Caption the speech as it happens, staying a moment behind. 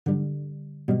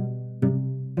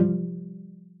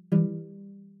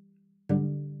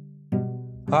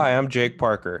Hi, I'm Jake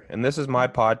Parker, and this is my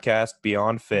podcast,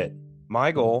 Beyond Fit.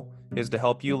 My goal is to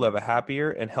help you live a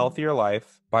happier and healthier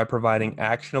life by providing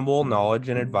actionable knowledge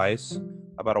and advice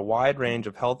about a wide range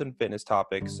of health and fitness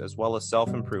topics as well as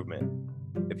self improvement.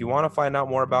 If you want to find out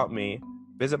more about me,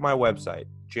 visit my website,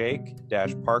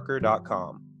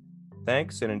 jake-parker.com.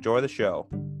 Thanks and enjoy the show.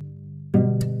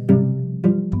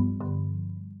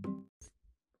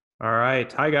 All right.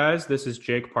 Hi, guys. This is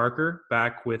Jake Parker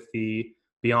back with the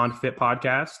Beyond Fit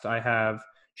podcast. I have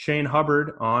Shane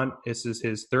Hubbard on. This is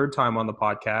his third time on the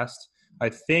podcast. I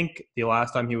think the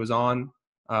last time he was on,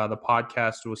 the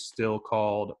podcast was still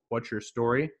called What's Your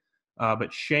Story?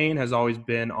 But Shane has always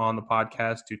been on the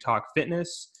podcast to talk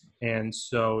fitness. And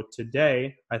so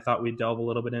today I thought we'd delve a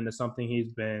little bit into something he's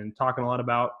been talking a lot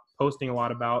about, posting a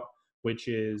lot about, which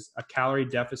is a calorie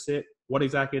deficit, what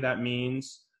exactly that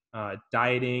means,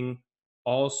 dieting,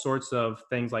 all sorts of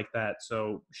things like that.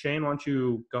 So Shane, why don't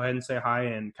you go ahead and say hi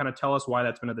and kind of tell us why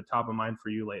that's been at the top of mind for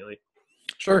you lately?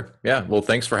 Sure. Yeah. Well,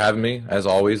 thanks for having me. As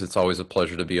always, it's always a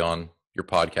pleasure to be on your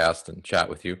podcast and chat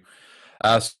with you.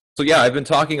 So yeah, I've been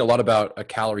talking a lot about a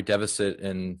calorie deficit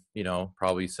and,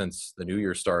 probably since the new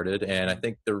year started. And I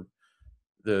think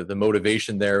the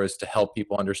motivation there is to help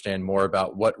people understand more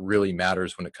about what really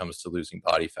matters when it comes to losing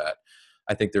body fat.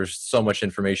 I think there's so much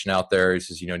information out there. It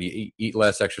says, you eat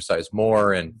less, exercise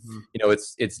more. And,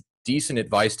 it's decent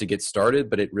advice to get started,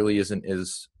 but it really isn't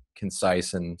as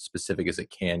concise and specific as it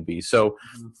can be. So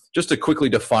just to quickly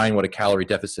define what a calorie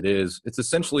deficit is, it's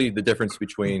essentially the difference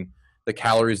between the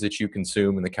calories that you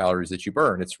consume and the calories that you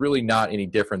burn. It's really not any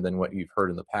different than what you've heard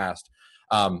in the past.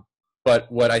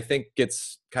 But what I think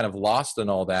gets kind of lost in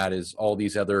all that is all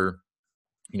these other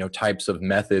types of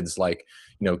methods like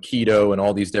keto and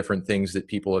all these different things that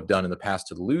people have done in the past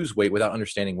to lose weight without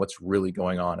understanding what's really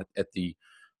going on at the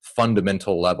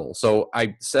fundamental level. So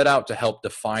I set out to help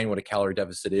define what a calorie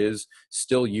deficit is,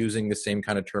 still using the same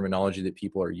kind of terminology that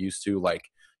people are used to, like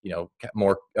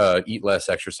more eat less,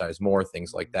 exercise more,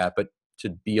 things like that, but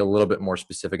to be a little bit more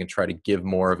specific and try to give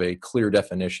more of a clear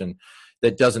definition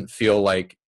that doesn't feel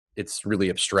like it's really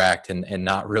abstract and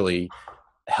not really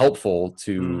helpful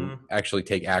to actually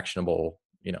take actionable,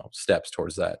 steps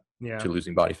towards that, Yeah. to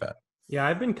losing body fat. Yeah,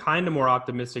 I've been kind of more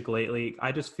optimistic lately.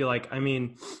 I just feel like,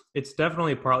 it's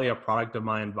definitely partly a product of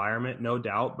my environment, no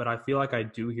doubt, but I feel like I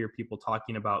do hear people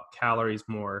talking about calories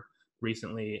more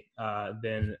recently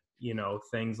than,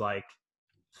 things like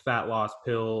fat loss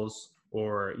pills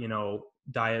or,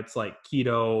 diets like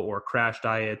keto or crash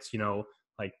diets,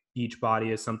 like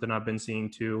Beachbody is something I've been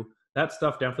seeing too. That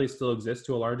stuff definitely still exists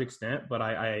to a large extent, but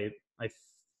I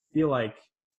feel like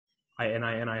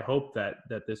I hope that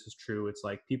this is true. It's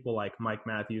like people like Mike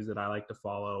Matthews that I like to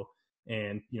follow,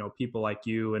 and people like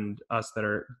you and us that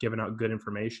are giving out good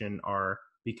information are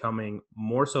becoming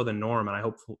more so the norm. And I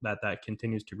hope that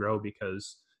continues to grow,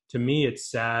 because to me it's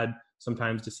sad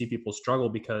sometimes to see people struggle,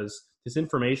 because this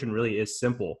information really is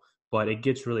simple, but it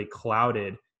gets really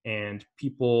clouded, and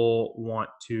people want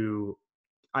to.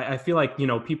 I feel like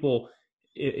people,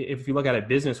 if you look at it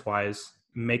business wise,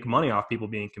 make money off people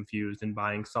being confused and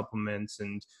buying supplements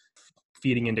and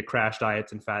feeding into crash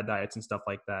diets and fad diets and stuff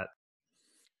like that.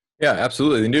 Yeah,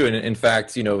 absolutely. They do. And in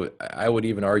fact, I would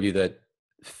even argue that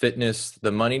fitness,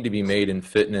 the money to be made in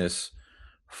fitness,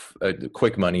 the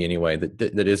quick money anyway,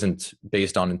 that isn't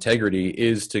based on integrity,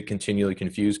 is to continually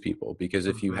confuse people. Because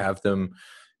if you have them,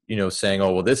 saying,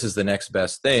 oh, well, this is the next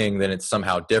best thing, then it's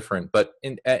somehow different. But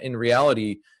in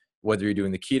reality, whether you're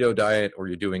doing the keto diet or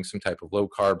you're doing some type of low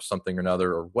carb, something or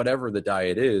another, or whatever the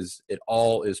diet is, it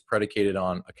all is predicated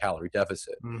on a calorie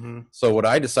deficit. So what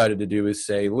I decided to do is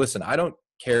say, listen, I don't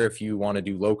care if you want to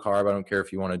do low carb. I don't care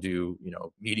if you want to do,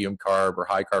 medium carb or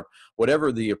high carb.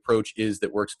 Whatever the approach is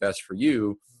that works best for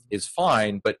you is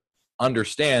fine, but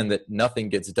understand that nothing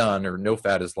gets done or no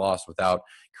fat is lost without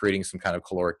creating some kind of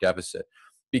caloric deficit.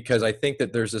 Because I think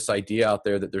that there's this idea out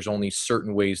there that there's only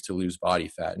certain ways to lose body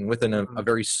fat. And within a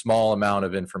very small amount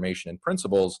of information and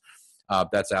principles,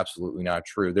 that's absolutely not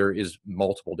true. There is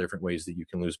multiple different ways that you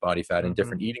can lose body fat and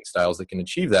different eating styles that can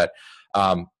achieve that.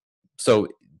 So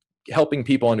helping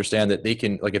people understand that they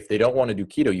can, like, if they don't want to do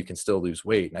keto, you can still lose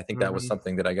weight. And I think that was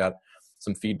something that I got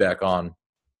some feedback on,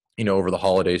 over the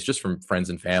holidays, just from friends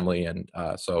and family. And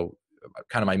so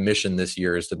kind of my mission this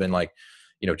year is to been like,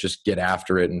 just get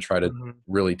after it and try to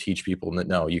really teach people that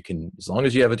no, you can, as long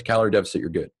as you have a calorie deficit, you're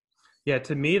good. Yeah,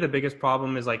 to me, the biggest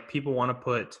problem is like people want to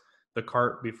put the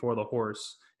cart before the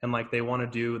horse, and like they want to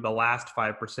do the last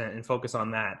 5% and focus on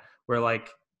that. Where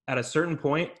like at a certain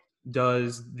point,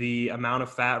 does the amount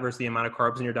of fat versus the amount of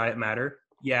carbs in your diet matter?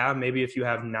 Yeah, maybe if you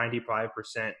have 95%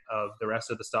 of the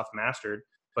rest of the stuff mastered,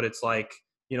 but it's like,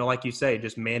 like you say,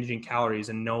 just managing calories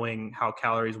and knowing how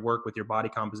calories work with your body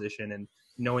composition and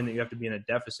knowing that you have to be in a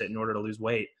deficit in order to lose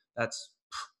weight. That's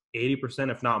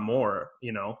 80%, if not more.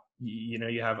 You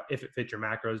have If It Fits Your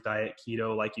Macros diet,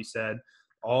 keto, like you said,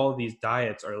 all of these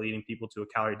diets are leading people to a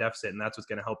calorie deficit, and that's what's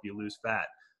going to help you lose fat.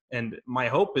 And my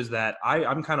hope is that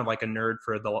I'm kind of like a nerd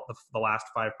for the last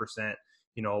 5%.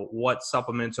 What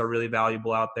supplements are really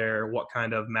valuable out there, what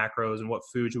kind of macros and what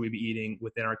food should we be eating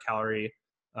within our calorie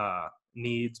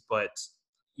needs. But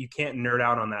you can't nerd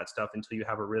out on that stuff until you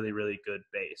have a really, really good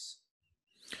base.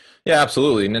 Yeah,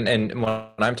 absolutely. And when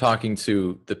I'm talking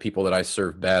to the people that I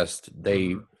serve best,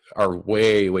 they are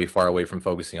way, way far away from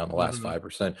focusing on the last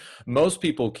 5%. Most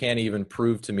people can't even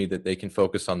prove to me that they can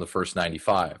focus on the first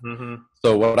 95.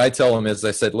 So what I tell them is,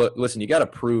 I said, look, listen, you got to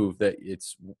prove that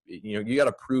you got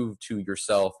to prove to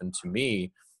yourself and to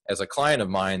me as a client of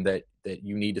mine that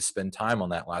you need to spend time on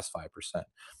that last 5%.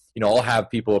 I'll have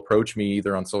people approach me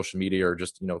either on social media or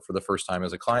just, for the first time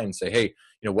as a client and say, hey,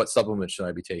 what supplements should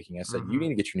I be taking? I said, you need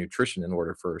to get your nutrition in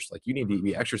order first. Like, you need to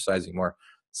be exercising more.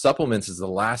 Supplements is the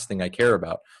last thing I care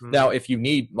about. Now, if you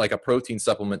need like a protein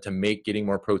supplement to make getting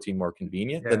more protein more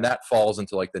convenient, then that falls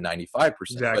into like the 95%.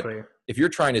 Exactly. But if you're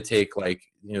trying to take like,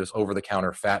 this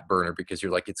over-the-counter fat burner because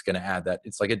you're like, it's going to add that,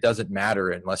 it's like, it doesn't matter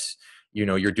unless,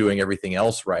 you're doing everything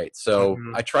else right. So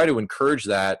I try to encourage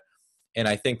that. And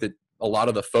I think that a lot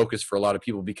of the focus for a lot of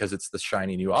people, because it's the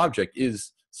shiny new object,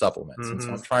 is supplements. And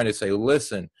so I'm trying to say,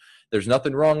 listen, there's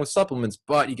nothing wrong with supplements,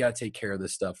 but you got to take care of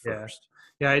this stuff first.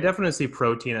 Yeah, I definitely see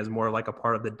protein as more like a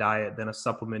part of the diet than a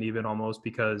supplement, even almost,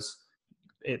 because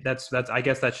that's I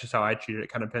guess that's just how I treat it.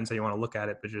 It kind of depends how you want to look at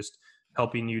it, but just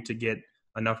helping you to get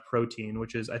enough protein,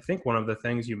 which is, I think, one of the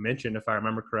things you mentioned, if I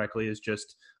remember correctly, is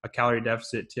just a calorie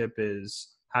deficit tip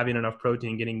is having enough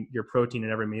protein, getting your protein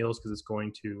in every meal, because it's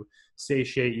going to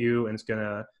satiate you and it's going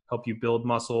to help you build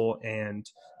muscle. And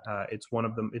it's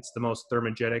the most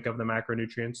thermogenic of the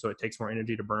macronutrients. So it takes more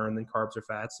energy to burn than carbs or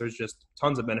fats. There's just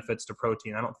tons of benefits to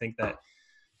protein. I don't think that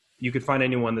you could find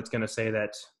anyone that's going to say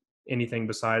that anything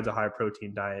besides a high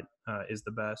protein diet is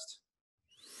the best.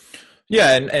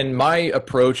 Yeah. And my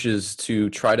approach is to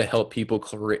try to help people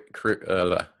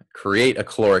create a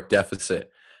caloric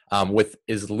deficit with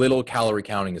as little calorie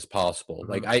counting as possible.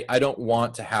 Like, I don't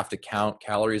want to have to count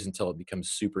calories until it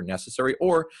becomes super necessary,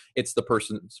 or it's the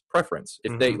person's preference.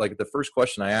 If they, like, the first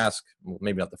question I ask, well,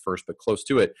 maybe not the first, but close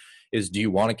to it, is, do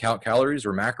you want to count calories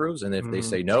or macros? And if they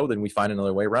say no, then we find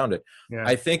another way around it. Yeah.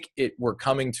 I think we're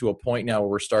coming to a point now where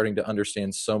we're starting to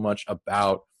understand so much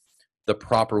about the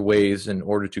proper ways in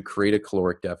order to create a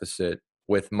caloric deficit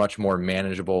with much more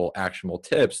manageable, actionable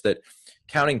tips, that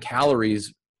counting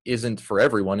calories isn't for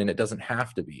everyone, and it doesn't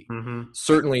have to be.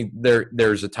 Certainly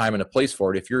there's a time and a place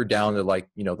for it. If you're down to like,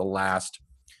 the last,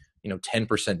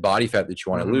 10% body fat that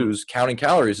you want to lose, counting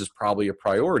calories is probably a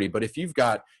priority. But if you've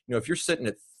got, if you're sitting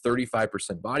at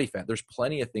 35% body fat, there's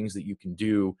plenty of things that you can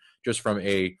do just from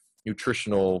a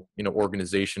nutritional,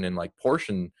 organization and like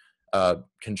portion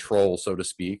control, so to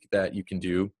speak, that you can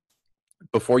do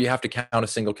before you have to count a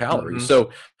single calorie. So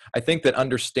I think that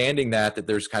understanding that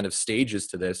there's kind of stages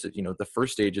to this, the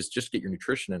first stage is just get your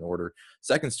nutrition in order.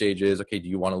 Second stage is, okay, do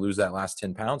you want to lose that last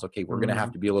 10 pounds? Okay, we're going to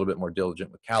have to be a little bit more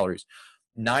diligent with calories.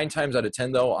 9 times out of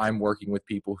 10, though, I'm working with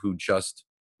people who just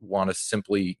want to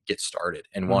simply get started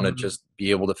and want to just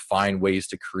be able to find ways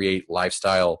to create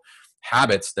lifestyle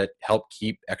habits that help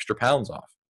keep extra pounds off.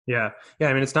 Yeah.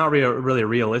 I mean, it's not really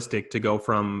realistic to go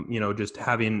from, just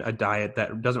having a diet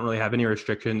that doesn't really have any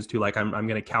restrictions to like, I'm going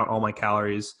to count all my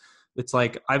calories. It's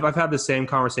like, I've had the same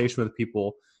conversation with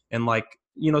people, and like,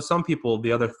 some people,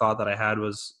 the other thought that I had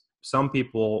was, some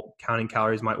people counting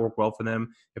calories might work well for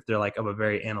them if they're like of a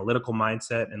very analytical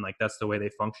mindset and like, that's the way they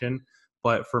function.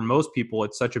 But for most people,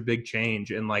 it's such a big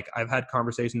change. And like, I've had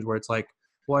conversations where it's like,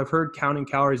 well, I've heard counting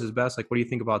calories is best. Like, what do you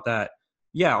think about that?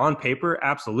 Yeah, on paper,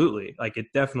 absolutely. Like, it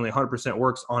definitely 100%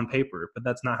 works on paper, but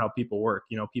that's not how people work.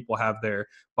 People have their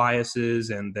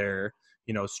biases and their,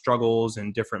 struggles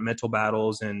and different mental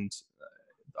battles and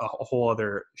a whole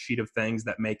other sheet of things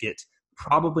that make it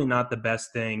probably not the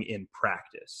best thing in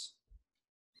practice.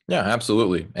 Yeah,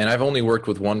 absolutely. And I've only worked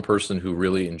with one person who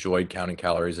really enjoyed counting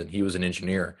calories, and he was an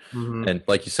engineer. And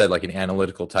like you said, like an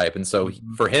analytical type. And so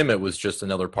for him, it was just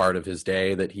another part of his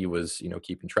day that he was,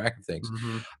 keeping track of things.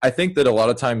 I think that a lot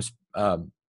of times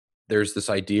there's this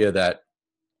idea that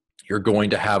you're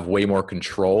going to have way more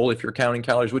control if you're counting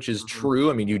calories, which is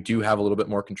true. I mean, you do have a little bit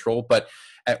more control, but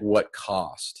at what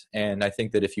cost? And I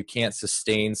think that if you can't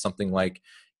sustain something like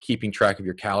keeping track of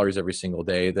your calories every single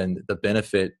day, then the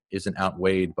benefit isn't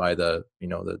outweighed by the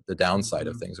downside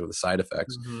of things or the side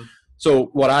effects. So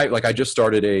what I just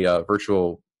started a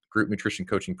virtual group nutrition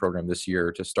coaching program this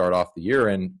year to start off the year.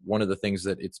 And one of the things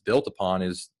that it's built upon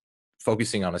is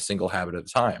focusing on a single habit at a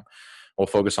time. We'll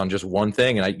focus on just one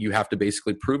thing, and you have to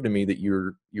basically prove to me that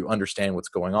you understand what's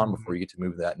going on before you get to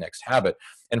move to that next habit.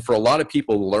 And for a lot of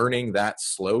people, learning that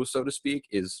slow, so to speak,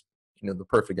 is the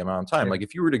perfect amount of time. Like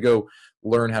if you were to go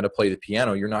learn how to play the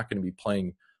piano, you're not going to be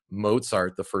playing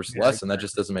Mozart the first lesson. That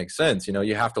just doesn't make sense.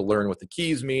 You have to learn what the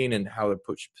keys mean and how to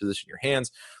position your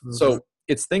hands. So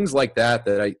it's things like that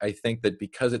I think that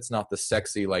because it's not the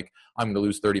sexy, like I'm going to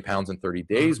lose 30 pounds in 30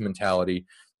 days mentality,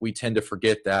 we tend to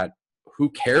forget that who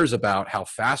cares about how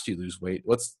fast you lose weight?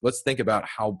 Let's think about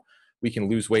how we can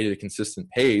lose weight at a consistent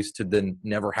pace to then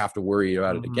never have to worry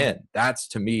about it again. That's,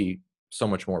 to me, so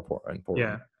much more important.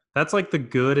 Yeah. That's like the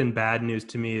good and bad news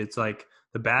to me. It's like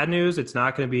the bad news, it's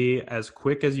not going to be as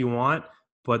quick as you want.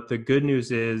 But the good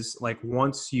news is, like,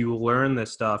 once you learn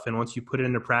this stuff and once you put it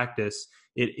into practice,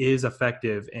 it is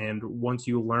effective. And once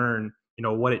you learn,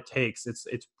 what it takes, it's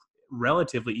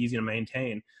relatively easy to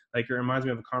maintain. Like, it reminds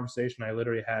me of a conversation I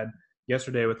literally had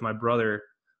yesterday with my brother.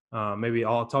 Maybe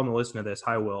I'll tell him to listen to this.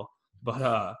 I will.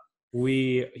 But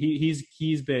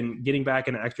he's been getting back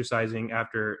into exercising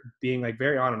after being like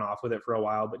very on and off with it for a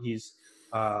while, but he's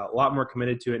a lot more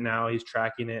committed to it now. He's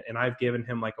tracking it, and I've given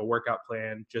him like a workout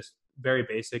plan, just very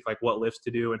basic, like what lifts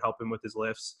to do and help him with his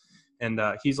lifts. And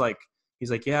he's like,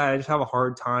 yeah, I just have a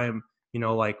hard time,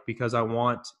 like, because I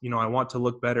want to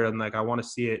look better and like I want to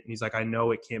see it. And he's like, I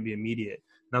know it can't be immediate.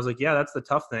 And I was like, yeah, that's the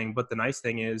tough thing. But the nice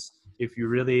thing is, if you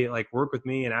really like work with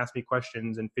me and ask me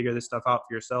questions and figure this stuff out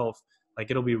for yourself,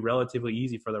 like it'll be relatively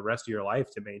easy for the rest of your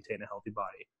life to maintain a healthy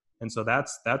body. And so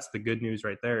that's the good news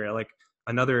right there. Like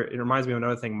it reminds me of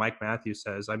another thing Mike Matthews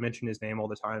says. I mention his name all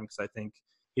the time because I think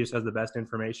he just has the best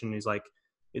information. He's like,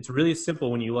 it's really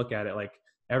simple when you look at it. Like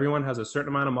everyone has a certain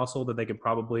amount of muscle that they can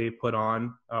probably put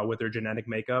on with their genetic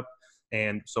makeup.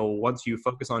 And so once you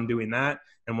focus on doing that,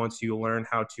 and once you learn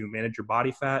how to manage your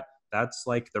body fat, that's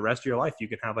like the rest of your life. You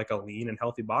can have like a lean and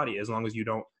healthy body as long as you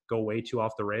don't go way too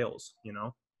off the rails,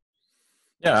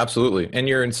 Yeah, absolutely. And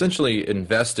you're essentially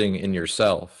investing in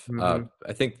yourself.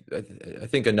 I think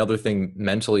another thing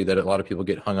mentally that a lot of people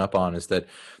get hung up on is that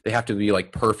they have to be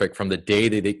like perfect from the day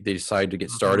they decide to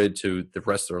get started to the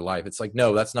rest of their life. It's like,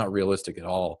 no, that's not realistic at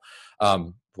all.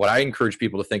 What I encourage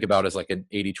people to think about is like an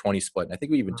 80-20 split. And I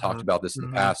think we even talked about this in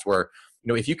the past where,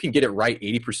 if you can get it right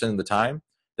 80% of the time,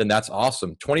 then that's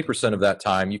awesome. 20% of that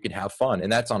time you can have fun.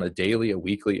 And that's on a daily, a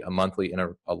weekly, a monthly,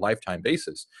 and a lifetime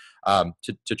basis.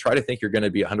 To try to think you're going to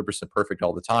be 100% perfect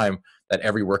all the time, that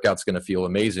every workout's going to feel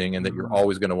amazing and that you're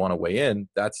always going to want to weigh in,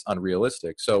 that's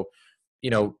unrealistic. So,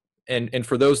 and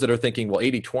for those that are thinking, well,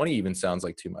 80-20 even sounds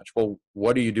like too much. Well,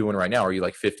 what are you doing right now? Are you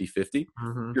like 50-50?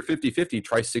 You're 50-50,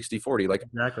 try 60-40. Like,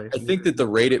 exactly. I think that the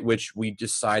rate at which we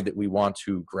decide that we want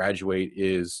to graduate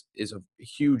is a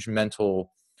huge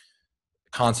mental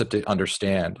concept to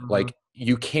understand. Like,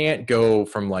 you can't go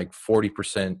from like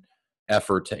 40%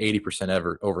 effort to 80%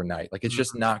 effort overnight. Like, it's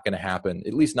just not going to happen,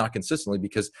 at least not consistently,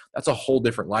 because that's a whole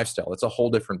different lifestyle. It's a whole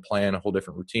different plan, a whole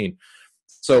different routine.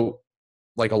 So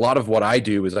like a lot of what I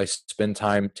do is I spend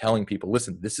time telling people,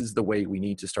 listen, this is the way we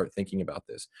need to start thinking about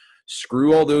this.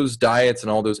 Screw all those diets and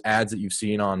all those ads that you've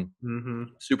seen on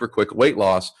super quick weight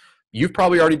loss. You've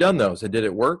probably already done those. And did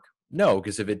it work? No,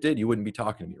 because if it did, you wouldn't be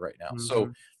talking to me right now.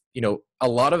 So, a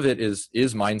lot of it is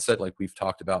mindset, like we've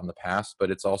talked about in the past,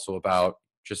 but it's also about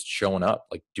just showing up,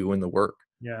 like doing the work.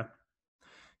 Yeah.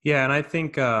 Yeah. And I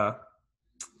think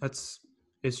it's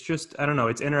just, I don't know,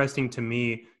 it's interesting to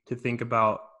me to think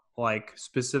about, like,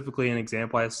 specifically an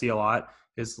example I see a lot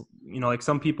is, like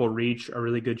some people reach a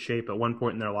really good shape at one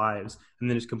point in their lives and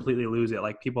then just completely lose it.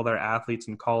 Like people that are athletes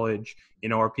in college,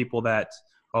 or people that,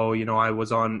 I was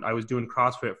doing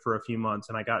CrossFit for a few months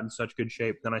and I got in such good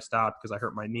shape. Then I stopped because I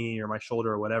hurt my knee or my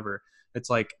shoulder or whatever. It's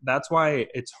like, that's why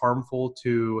it's harmful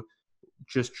to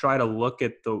just try to look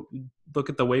at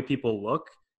the way people look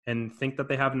and think that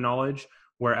they have knowledge.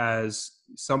 Whereas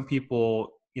some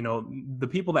people, the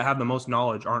people that have the most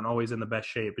knowledge aren't always in the best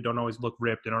shape. They don't always look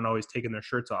ripped and aren't always taking their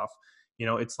shirts off.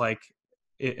 It's like,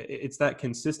 it's that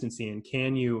consistency. And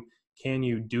can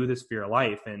you do this for your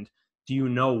life? And do you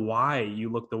know why you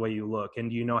look the way you look?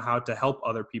 And do you know how to help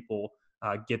other people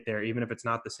get there, even if it's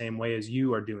not the same way as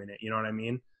you are doing it? You know what I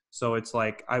mean? So it's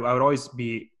like, I would always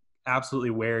be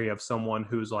absolutely wary of someone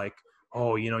who's like,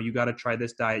 you got to try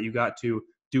this diet. You got to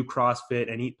do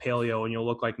CrossFit and eat paleo and you'll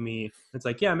look like me. It's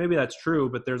like, yeah, maybe that's true,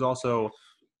 but there's also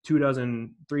 3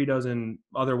 dozen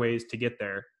other ways to get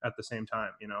there at the same time,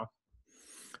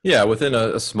 Yeah, within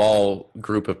a small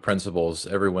group of principles,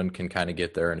 everyone can kind of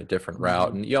get there in a different route.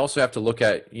 Mm-hmm. And you also have to look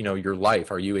at, your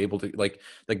life. Are you able to, like,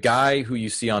 the guy who you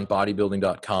see on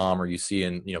bodybuilding.com, or you see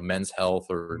in, Men's Health,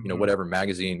 or, Mm-hmm. whatever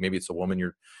magazine, maybe it's a woman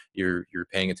you're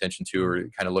paying attention to or Mm-hmm.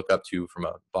 kind of look up to from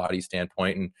a body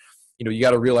standpoint. And, you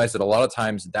got to realize that a lot of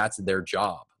times that's their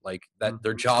job. Like, that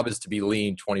their Mm-hmm. job is to be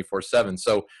lean 24/7.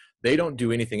 So they don't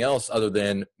do anything else other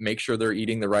than make sure they're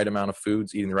eating the right amount of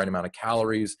foods, eating the right amount of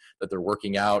calories, that they're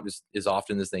working out as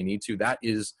often as they need to. That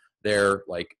is their,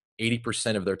 like,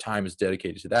 80% of their time is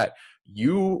dedicated to that.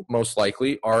 You most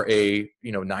likely are a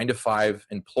 9 to 5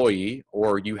 employee,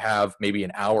 or you have maybe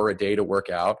an hour a day to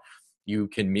work out. You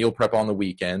can meal prep on the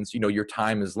weekends. Your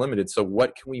time is limited. So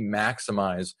what can we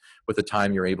maximize with the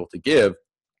time you're able to give,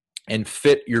 and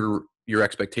fit your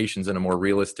expectations in a more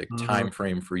realistic Mm-hmm. time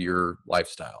frame for your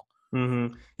lifestyle?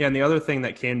 Mm-hmm. Yeah, and the other thing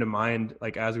that came to mind,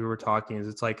 like as we were talking, is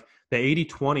it's like the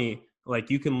 80-20, like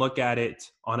you can look at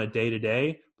it on a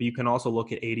day-to-day, but you can also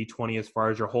look at 80-20 as far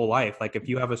as your whole life. Like if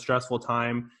you have a stressful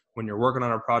time when you're working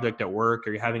on a project at work,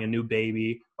 or you're having a new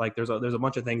baby, like there's a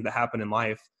bunch of things that happen in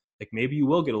life. Like maybe you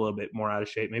will get a little bit more out of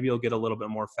shape, maybe you'll get a little bit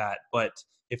more fat. But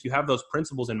if you have those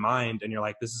principles in mind and you're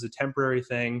like, this is a temporary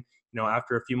thing,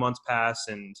 after a few months pass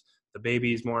and the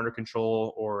baby's more under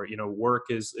control, or work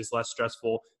is less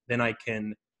stressful, then I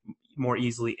can more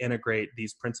easily integrate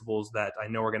these principles that I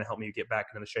know are going to help me get back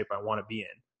into the shape I want to be in.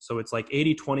 So it's like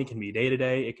 80-20 can be day to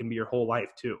day. It can be your whole life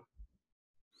too.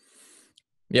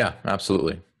 Yeah,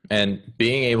 absolutely. And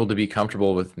being able to be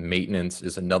comfortable with maintenance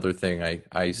is another thing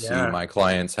I see Yeah. my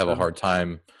clients have a hard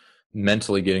time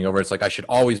mentally getting over. It's like, I should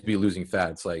always be losing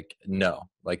fat. It's like, no,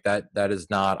 like that is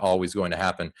not always going to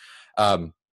happen.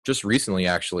 Um, just recently,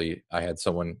 actually, I had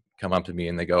someone come up to me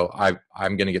and they go,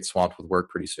 I'm going to get swamped with work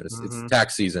pretty soon. It's Mm-hmm.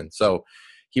 tax season. So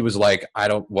he was like,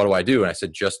 what do I do? And I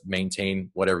said, just maintain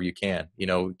whatever you can,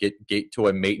 get to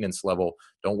a maintenance level.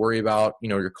 Don't worry about,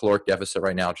 your caloric deficit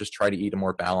right now. Just try to eat a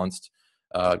more balanced,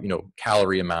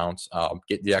 calorie amount,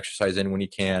 get the exercise in when you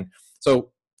can.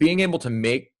 So being able to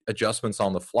make adjustments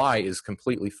on the fly is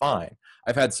completely fine.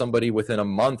 I've had somebody within a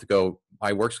month go,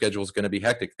 my work schedule is going to be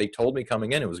hectic. They told me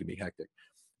coming in it was going to be hectic.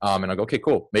 And I go, okay,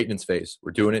 cool. Maintenance phase.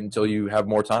 We're doing it until you have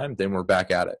more time. Then we're back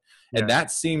at it. Yeah. And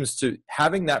that seems to,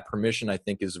 having that permission, I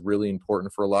think, is really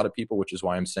important for a lot of people, which is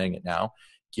why I'm saying it now.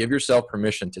 Give yourself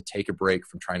permission to take a break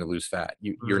from trying to lose fat.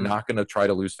 You're Mm-hmm. not going to try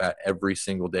to lose fat every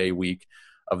single day, week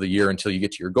of the year until you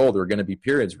get to your goal. There are going to be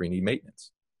periods where you need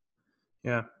maintenance.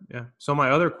 Yeah. Yeah. So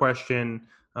my other question,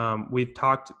 we've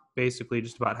talked basically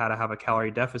just about how to have a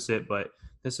calorie deficit, but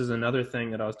this is another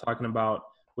thing that I was talking about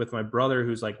with my brother,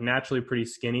 who's like naturally pretty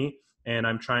skinny, and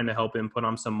I'm trying to help him put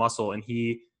on some muscle. And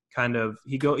he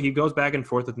goes back and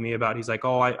forth with me about, he's like,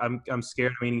 oh, I'm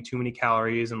scared of eating too many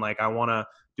calories, and like I want to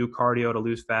do cardio to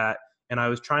lose fat. And I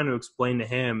was trying to explain to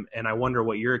him, and I wonder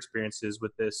what your experience is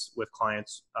with this with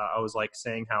clients. I was like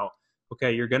saying how,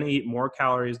 okay, you're going to eat more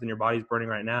calories than your body's burning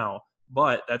right now,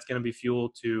 but that's going to be fuel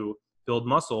to build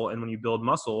muscle. And when you build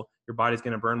muscle, your body's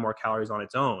going to burn more calories on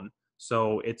its own.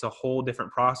 So it's a whole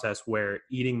different process where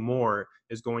eating more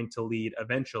is going to lead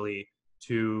eventually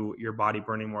to your body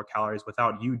burning more calories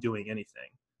without you doing anything.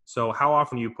 So how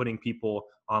often are you putting people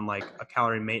on like a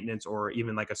calorie maintenance or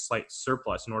even like a slight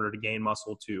surplus in order to gain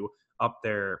muscle to up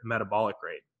their metabolic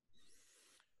rate?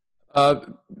 Uh,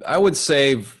 I would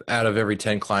say out of every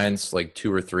 10 clients, like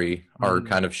 2 or 3 are Mm-hmm.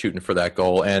 kind of shooting for that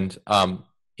goal. And,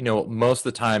 most of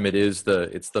the time it's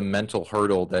the mental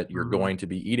hurdle that you're Mm-hmm. going to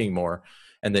be eating more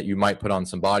and that you might put on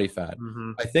some body fat.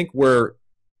 Mm-hmm. I think where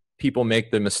people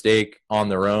make the mistake on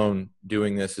their own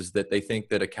doing this is that they think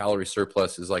that a calorie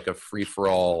surplus is like a free for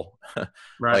all,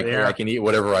 Right. like, hey, I Yeah. can eat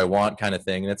whatever I want kind of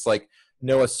thing. And it's like,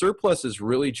 no, a surplus is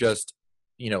really just,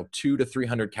 200 to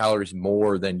 300 calories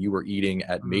more than you were eating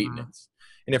at Mm-hmm. maintenance.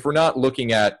 And if we're not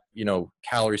looking at,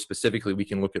 calories specifically, we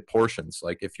can look at portions.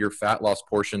 Like if your fat loss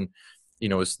portion,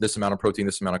 is this amount of protein,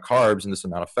 this amount of carbs, and this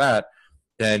amount of fat,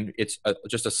 then it's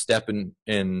just a step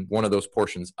in one of those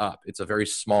portions up. It's a very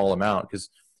small amount because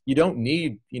you don't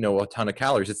need, a ton of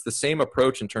calories. It's the same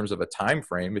approach in terms of a time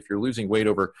frame. If you're losing weight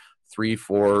over 3,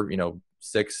 4,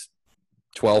 6,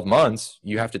 12 months,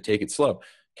 you have to take it slow.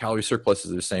 Calorie surplus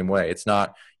is the same way. It's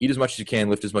not eat as much as you can,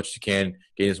 lift as much as you can,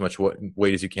 gain as much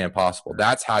weight as you can possible.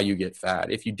 That's how you get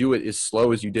fat. If you do it as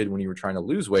slow as you did when you were trying to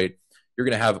lose weight, you're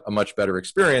going to have a much better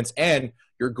experience, and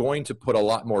you're going to put a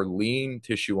lot more lean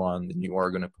tissue on than you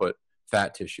are going to put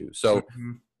fat tissue. So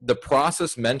Mm-hmm. the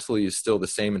process mentally is still the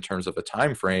same in terms of a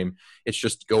time frame. It's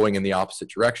just going in the opposite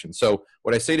direction. So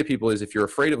what I say to people is, if you're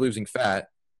afraid of losing fat,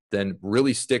 then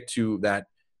really stick to that,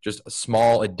 just a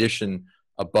small addition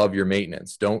above your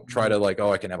maintenance. Don't try Mhm. to like,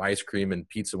 oh, I can have ice cream and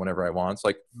pizza whenever I want. It's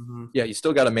like, Mhm. yeah, you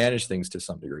still got to manage things to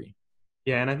some degree.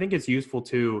 Yeah, and I think it's useful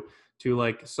to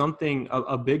like something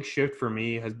a big shift for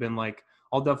me has been like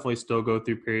I'll definitely still go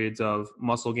through periods of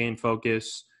muscle gain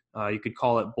focus. You could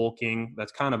call it bulking.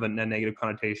 That's kind of a negative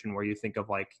connotation where you think of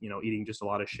like eating just a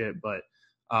lot of shit. But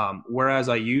whereas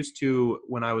I used to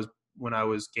when I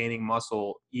was gaining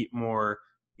muscle, eat more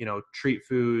treat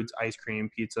foods, ice cream,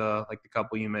 pizza, like the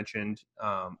couple you mentioned.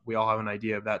 We all have an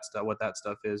idea of that stuff, what that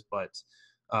stuff is. But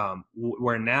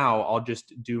where now I'll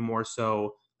just do more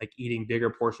so like eating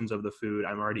bigger portions of the food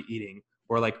I'm already eating,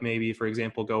 or like maybe, for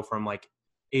example, go from like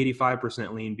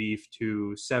 85% lean beef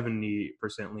to 70%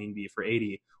 lean beef or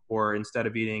 80, or instead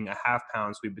of eating a half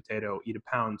pound sweet potato, eat a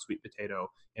pound sweet potato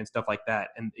and stuff like that.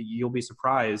 And you'll be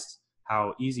surprised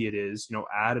how easy it is.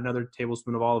 Add another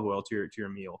tablespoon of olive oil to your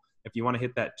meal. If you want to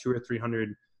hit that 200 or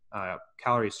 300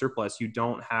 calorie surplus, you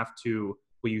don't have to.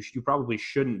 Well, you probably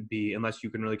shouldn't be, unless you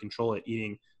can really control it,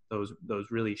 eating those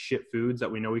really shit foods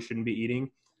that we know we shouldn't be eating.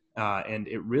 And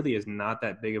it really is not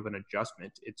that big of an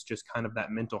adjustment. It's just kind of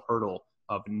that mental hurdle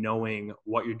of knowing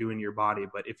what you're doing to your body.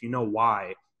 But if you know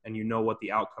why and you know what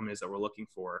the outcome is that we're looking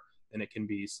for, then it can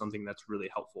be something that's really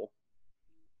helpful.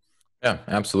 Yeah,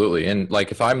 absolutely. And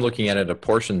like if I'm looking at it a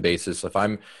portion basis, if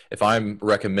I'm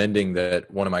recommending that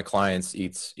one of my clients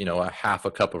eats, a half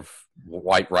a cup of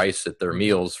white rice at their Mm-hmm.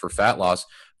 meals for fat loss,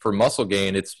 for muscle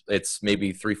gain, it's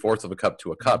maybe 3/4 of a cup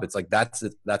to a Mm-hmm. cup. It's like that's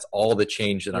all the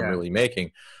change that I'm Yeah, really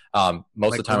making. Most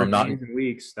like of the time over I'm not. days and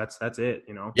weeks, that's it.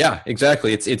 Yeah,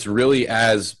 exactly. It's really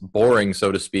as boring,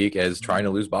 so to speak, as trying to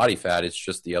lose body fat. It's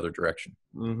just the other direction.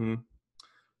 Mm-hmm.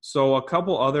 So a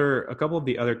couple of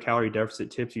the other calorie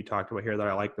deficit tips you talked about here that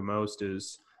I like the most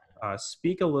is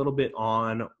speak a little bit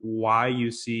on why you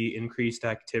see increased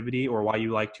activity or why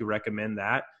you like to recommend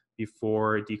that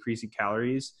before decreasing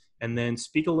calories, and then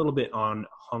speak a little bit on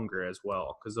hunger as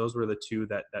well, because those were the two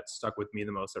that stuck with me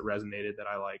the most, that resonated, that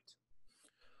I liked.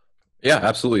 Yeah,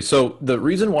 absolutely. So the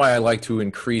reason why I like to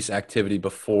increase activity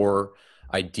before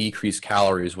I decrease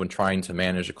calories when trying to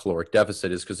manage a caloric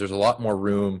deficit is because there's a lot more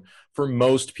room for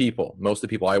most of the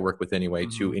people I work with anyway,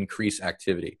 to Mm-hmm. increase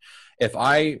activity. If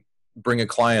I bring a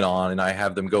client on and I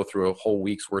have them go through a whole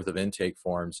week's worth of intake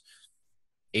forms,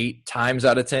 8 times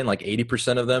out of 10, like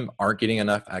 80% of them aren't getting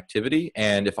enough activity.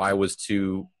 And if I was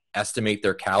to estimate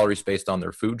their calories based on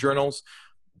their food journals,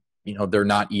 they're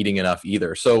not eating enough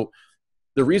either. So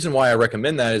the reason why I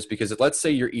recommend that is because let's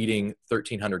say you're eating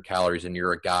 1,300 calories and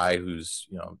you're a guy who's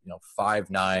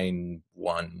 5'9",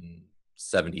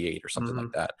 178 or something like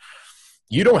Mm-hmm. that.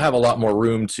 You don't have a lot more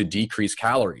room to decrease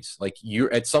calories. Like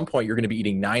you're at some point you're going to be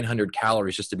eating 900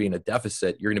 calories just to be in a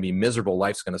deficit. You're going to be miserable.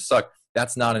 Life's going to suck.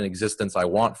 That's not an existence I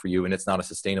want for you, and it's not a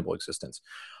sustainable existence.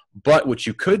 But what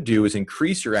you could do is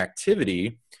increase your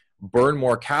activity, burn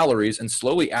more calories, and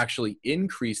slowly actually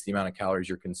increase the amount of calories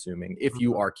you're consuming if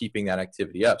you are keeping that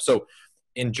activity up. So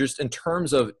in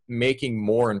terms of making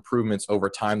more improvements over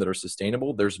time that are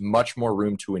sustainable, there's much more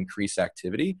room to increase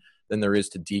activity than there is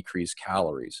to decrease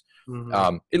calories,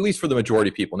 Mm-hmm. at least for the majority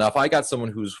of people. Now, if I got someone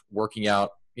who's working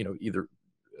out, either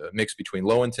a mix between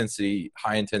low intensity,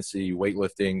 high intensity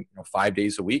weightlifting, 5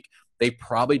 days a week, they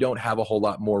probably don't have a whole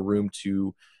lot more room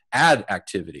to add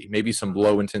activity, maybe some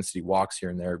low intensity walks here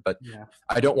and there, but Yeah.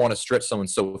 I don't want to stretch someone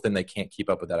so thin they can't keep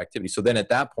up with that activity. So then at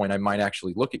that point, I might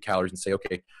actually look at calories and say,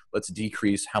 okay, let's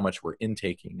decrease how much we're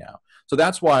intaking now. So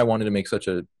that's why I wanted to make such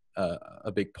a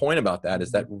big point about that,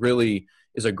 is Mm-hmm. that really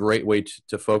is a great way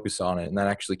to focus on it. And that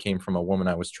actually came from a woman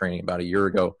I was training about a year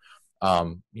ago.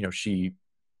 She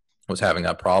was having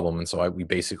that problem. And so we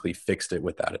basically fixed it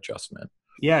with that adjustment.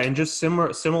 Yeah, and just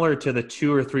similar to the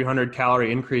 200 or 300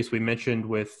 calorie increase we mentioned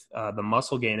with the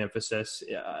muscle gain emphasis.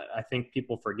 I think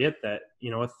people forget that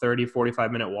a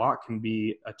 30-45 minute walk can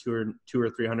be a 200 or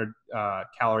 300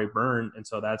 calorie burn, and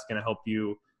so that's going to help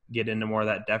you get into more of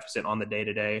that deficit on the day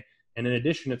to day. And in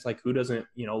addition, it's like, who doesn't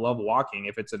love walking?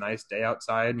 If it's a nice day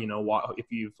outside, walk,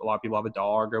 if you a lot of people have a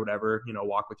dog or whatever,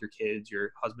 walk with your kids,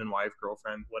 your husband, wife,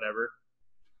 girlfriend, whatever,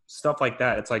 stuff like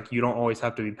that. It's like you don't always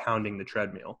have to be pounding the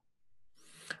treadmill.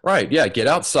 Right. Yeah. Get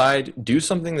outside, do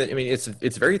something that, I mean,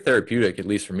 it's very therapeutic, at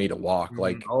least for me, to walk. Mhm.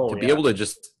 Like to Oh be yeah. able to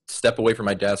just step away from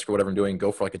my desk or whatever I'm doing,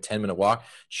 go for like a 10-minute walk,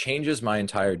 changes my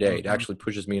entire day. It Mhm. actually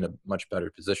pushes me in a much better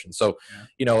position. So,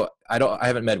 Yeah. I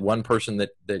haven't met one person that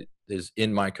is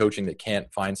in my coaching that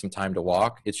can't find some time to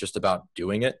walk. It's just about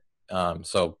doing it.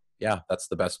 So yeah, that's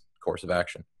the best course of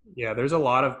action. Yeah, there's a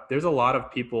lot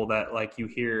of people that like you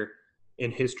hear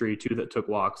in history too that took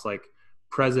walks, like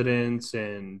presidents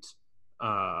and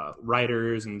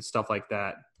writers and stuff like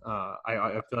that.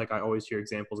 I feel like I always hear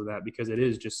examples of that because it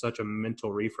is just such a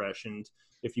mental refresh. And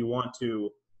if you want to,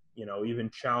 even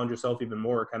challenge yourself even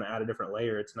more, kind of add a different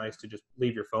layer, it's nice to just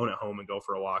leave your phone at home and go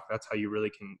for a walk. That's how you really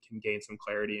can gain some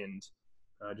clarity and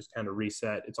just kind of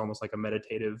reset. It's almost like a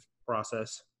meditative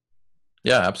process.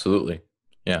 Yeah, absolutely.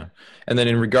 Yeah. And then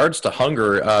in regards to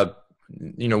hunger,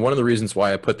 one of the reasons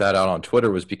why I put that out on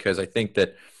Twitter was because I think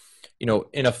that,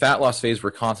 in a fat loss phase,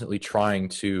 we're constantly trying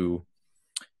to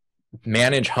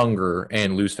manage hunger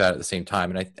and lose fat at the same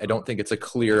time. And I don't think it's a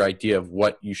clear idea of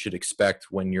what you should expect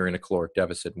when you're in a caloric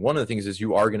deficit. One of the things is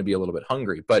you are going to be a little bit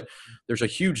hungry, but there's a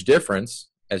huge difference,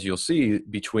 as you'll see,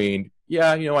 between,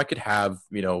 I could have,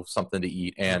 something to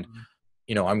eat and,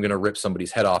 I'm going to rip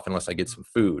somebody's head off unless I get some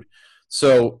food.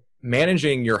 So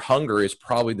managing your hunger is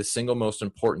probably the single most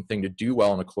important thing to do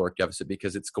well in a caloric deficit,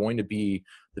 because it's going to be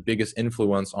the biggest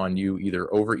influence on you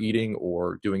either overeating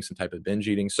or doing some type of binge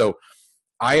eating. So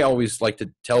I always like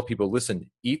to tell people, listen,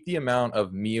 eat the amount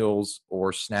of meals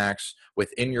or snacks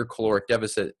within your caloric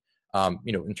deficit,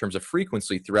 in terms of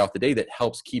frequency throughout the day, that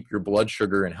helps keep your blood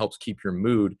sugar and helps keep your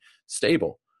mood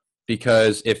stable.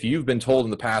 Because if you've been told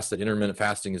in the past that intermittent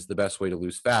fasting is the best way to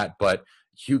lose fat, but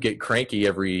you get cranky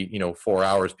every, 4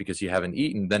 hours because you haven't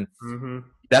eaten, then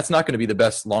that's not going to be the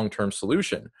best long-term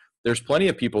solution. There's plenty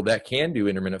of people that can do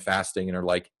intermittent fasting and are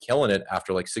like killing it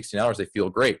after like 16 hours. They feel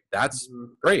great. That's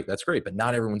great. That's great. But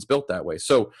not everyone's built that way.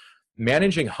 So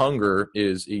managing hunger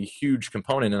is a huge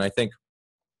component. And I think,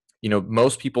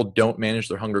 most people don't manage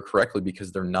their hunger correctly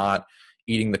because they're not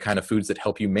eating the kind of foods that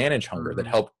help you manage hunger, that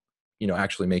help,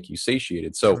 actually make you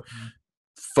satiated. So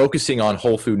focusing on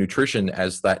whole food nutrition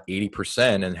as that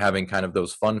 80% and having kind of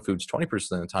those fun foods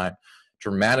 20% of the time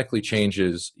dramatically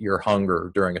changes your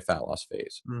hunger during a fat loss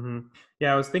phase.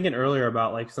 Yeah, I was thinking earlier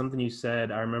about like something you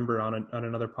said. I remember on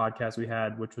another podcast we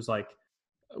had, which was like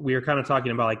we were kind of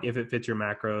talking about like if it fits your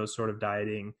macros, sort of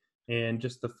dieting, and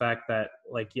just the fact that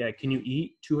like, yeah, can you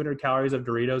eat 200 calories of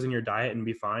Doritos in your diet and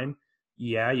be fine?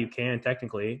 Yeah, you can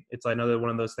technically. It's another one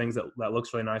of those things that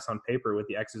looks really nice on paper with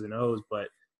the X's and O's, but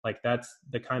like that's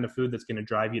the kind of food that's going to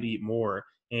drive you to eat more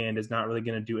and is not really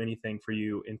going to do anything for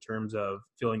you in terms of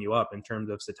filling you up, in terms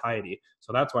of satiety.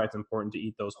 So that's why it's important to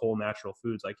eat those whole natural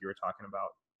foods like you were talking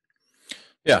about.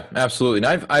 Yeah, absolutely.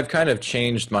 And I've kind of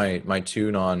changed my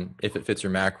tune on if it fits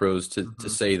your macros to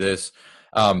say this.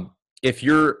 If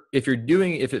you're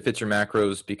doing if it fits your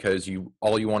macros because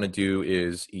all you want to do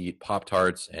is eat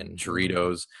Pop-Tarts and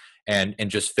Doritos and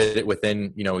just fit it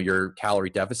within, your calorie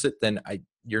deficit, then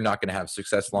you're not going to have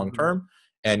success long term,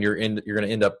 and you're going to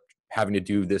end up having to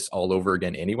do this all over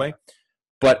again anyway.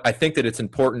 But I think that it's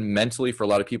important mentally for a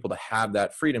lot of people to have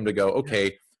that freedom to go,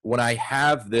 okay, when I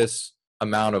have this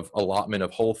amount of allotment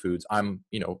of whole foods, I'm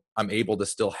able to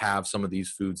still have some of these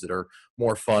foods that are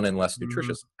more fun and less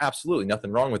nutritious. Absolutely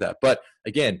nothing wrong with that. But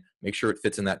again, make sure it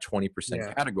fits in that 20%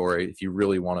 category if you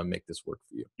really want to make this work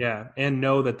for you. Yeah. And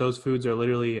know that those foods are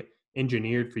literally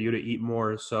engineered for you to eat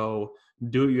more. So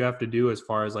do what you have to do as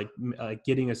far as like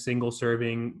getting a single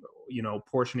serving,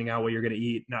 portioning out what you're going to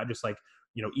eat, not just like,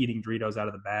 eating Doritos out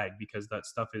of the bag, because that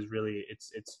stuff is really,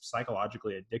 it's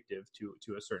psychologically addictive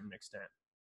to a certain extent.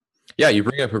 Yeah, you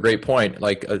bring up a great point.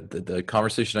 Like the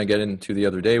conversation I get into the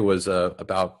other day was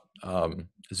about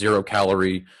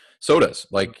 0-calorie sodas.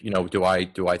 Like, do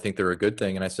I think they're a good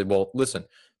thing? And I said, well, listen,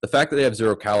 the fact that they have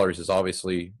 0 calories is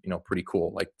obviously, pretty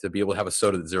cool. Like to be able to have a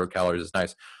soda that's 0 calories is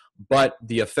nice. But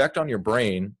the effect on your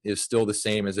brain is still the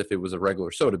same as if it was a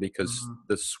regular soda, because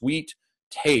the sweet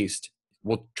taste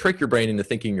will trick your brain into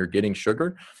thinking you're getting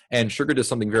sugar. And sugar does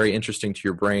something very interesting to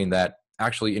your brain that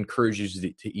actually encourages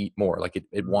you to eat more. Like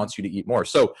it wants you to eat more.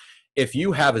 So if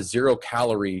you have a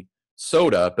 0-calorie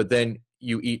soda, but then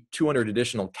you eat 200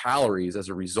 additional calories as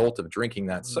a result of drinking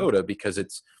that soda because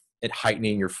it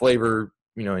heightening your flavor,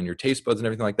 and your taste buds and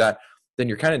everything like that, then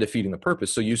you're kind of defeating the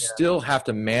purpose. So you still have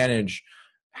to manage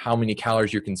how many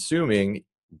calories you're consuming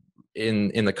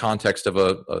in the context of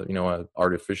a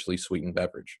artificially sweetened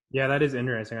beverage. Yeah, that is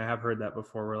interesting. I have heard that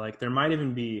before, where like there might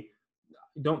even be,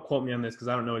 don't quote me on this because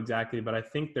I don't know exactly, but I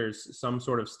think there's some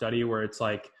sort of study where it's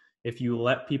like if you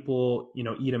let people,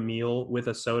 eat a meal with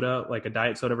a soda, like a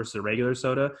diet soda versus a regular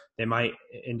soda, they might,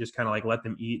 and just kind of like let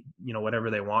them eat, whatever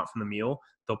they want from the meal,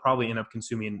 they'll probably end up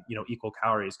consuming, equal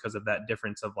calories because of that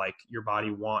difference of like your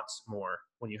body wants more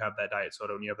when you have that diet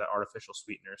soda, when you have that artificial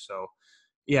sweetener. So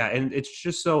yeah, and it's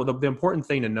just so the important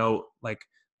thing to note, like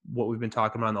what we've been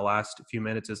talking about in the last few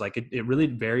minutes, is like it really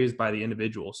varies by the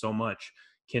individual so much.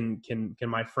 Can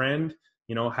my friend,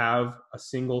 have a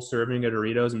single serving of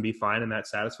Doritos and be fine and that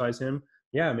satisfies him?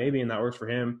 Yeah, maybe, and that works for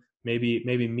him.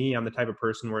 Maybe me, I'm the type of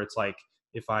person where it's like,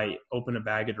 if I open a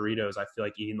bag of Doritos, I feel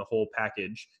like eating the whole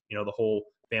package, the whole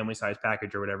family size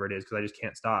package or whatever it is, because I just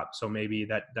can't stop. So maybe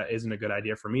that isn't a good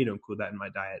idea for me to include that in my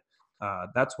diet.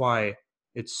 That's why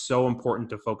it's so important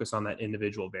to focus on that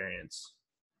individual variance.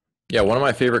 Yeah, one of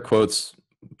my favorite quotes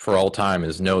for all time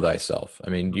is know thyself. I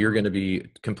mean, you're going to be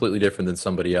completely different than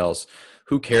somebody else.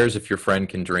 Who cares if your friend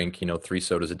can drink, 3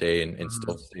 sodas a day and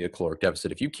still stay a caloric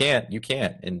deficit? If you can't, you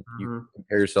can't. And you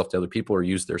compare yourself to other people or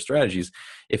use their strategies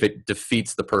if it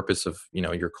defeats the purpose of,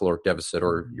 your caloric deficit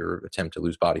or your attempt to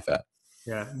lose body fat.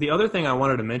 Yeah. The other thing I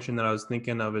wanted to mention that I was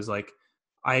thinking of is like,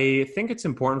 I think it's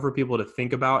important for people to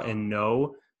think about and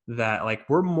know that like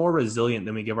we're more resilient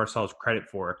than we give ourselves credit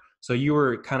for. So you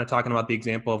were kind of talking about the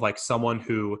example of like someone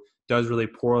who does really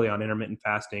poorly on intermittent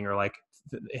fasting, or like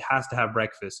it has to have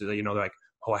breakfast. They're like,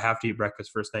 oh, I have to eat breakfast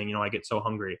first thing. I get so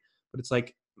hungry. But it's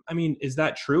like, I mean, is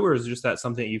that true, or is it just that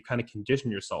something that you've kind of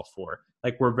conditioned yourself for?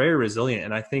 Like, we're very resilient.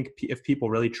 And I think if people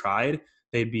really tried,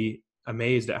 they'd be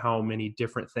amazed at how many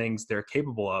different things they're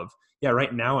capable of. Yeah,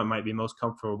 right now it might be most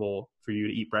comfortable for you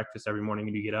to eat breakfast every morning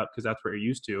when you get up because that's what you're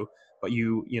used to. But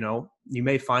you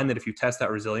may find that if you test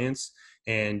that resilience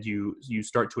and you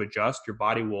start to adjust, your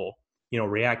body will,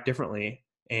 react differently.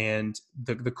 And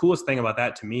the coolest thing about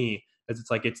that to me is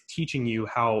it's teaching you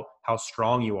how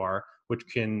strong you are, which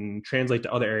can translate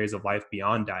to other areas of life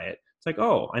beyond diet. It's like,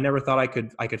 oh, I never thought I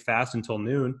could fast until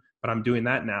noon, but I'm doing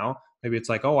that now. Maybe it's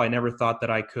like, oh, I never thought that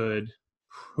I could,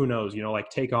 who knows, like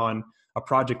take on a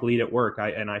project lead at work.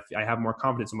 I have more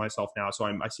confidence in myself now. So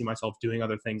I see myself doing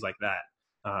other things like that.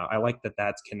 I like that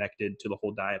that's connected to the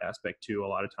whole diet aspect too, a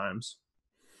lot of times.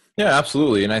 Yeah,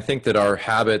 absolutely. And I think that our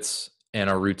habits and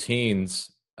our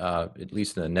routines, at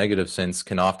least in a negative sense,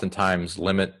 can oftentimes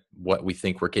limit what we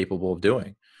think we're capable of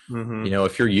doing. Mm-hmm.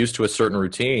 If you're used to a certain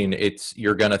routine,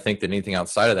 you're going to think that anything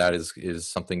outside of that is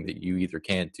something that you either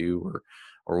can't do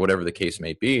or whatever the case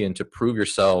may be. And to prove to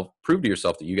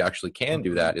yourself that you actually can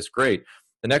do that is great.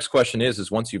 The next question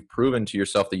is once you've proven to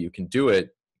yourself that you can do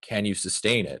it, can you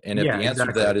sustain it? And if the answer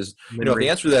to that is, if the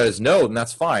answer to that is no, then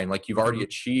that's fine. Like, you've already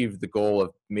achieved the goal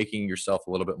of making yourself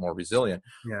a little bit more resilient.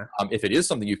 Yeah. If it is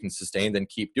something you can sustain, then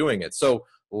keep doing it. So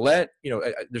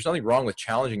there's nothing wrong with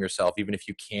challenging yourself, even if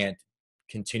you can't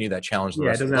continue that challenge the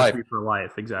rest of your life. It doesn't have to be for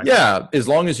life. Exactly. Yeah. As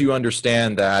long as you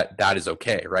understand that is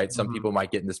okay. Right. Some people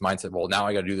might get in this mindset, well, now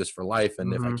I got to do this for life.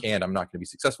 And if I can't, I'm not going to be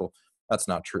successful. That's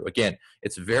not true. Again,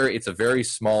 it's a very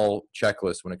small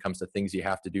checklist when it comes to things you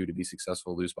have to do to be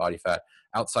successful, lose body fat.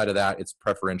 Outside of that, it's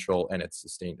preferential and it's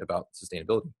about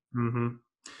sustainability. Mm-hmm.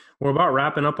 We're about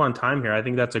wrapping up on time here. I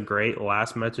think that's a great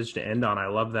last message to end on. I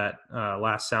love that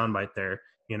last soundbite there.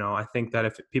 I think that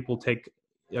if people take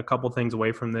a couple things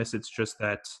away from this, it's just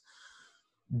that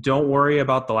don't worry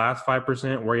about the last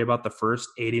 5%, worry about the first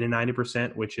 80 to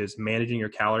 90%, which is managing your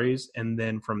calories. And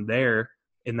then from there,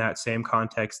 in that same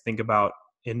context, think about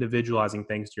individualizing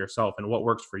things to yourself and what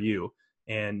works for you,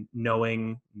 and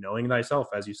knowing thyself,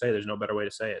 as you say. There's no better way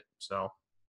to say it. So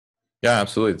yeah,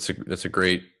 absolutely. That's a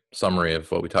great summary of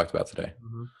what we talked about today.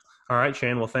 Mm-hmm. All right,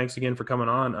 Shane. Well, thanks again for coming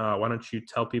on. Why don't you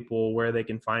tell people where they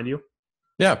can find you?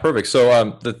 Yeah, perfect.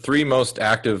 So the 3 most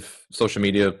active social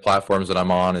media platforms that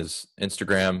I'm on is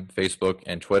Instagram, Facebook,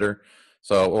 and Twitter.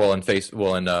 So, and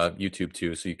YouTube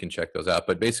too, so you can check those out.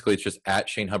 But basically, it's just at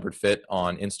Shane Hubbard Fit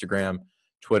on Instagram,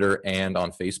 Twitter, and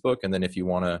on Facebook. And then if you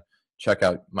want to check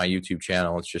out my YouTube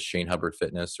channel, it's just Shane Hubbard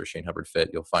Fitness or Shane Hubbard Fit.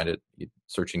 You'll find it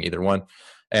searching either one.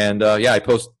 And I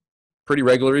post pretty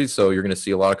regularly, so you're going to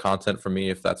see a lot of content from me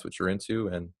if that's what you're into.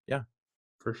 And yeah,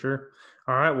 for sure.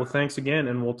 All right. Well, thanks again,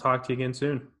 and we'll talk to you again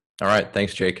soon. All right.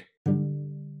 Thanks, Jake.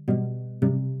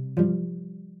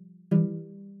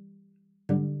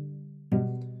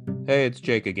 Hey, it's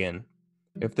Jake again.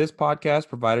 If this podcast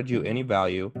provided you any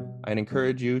value, I'd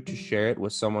encourage you to share it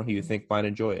with someone who you think might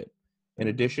enjoy it. In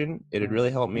addition, it'd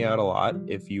really help me out a lot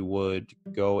if you would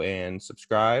go and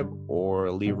subscribe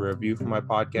or leave a review for my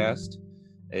podcast.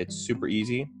 It's super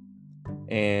easy.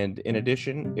 And in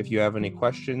addition, if you have any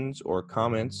questions or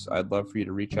comments, I'd love for you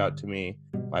to reach out to me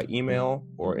by email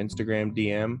or Instagram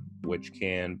DM, which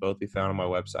can both be found on my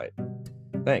website.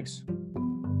 Thanks.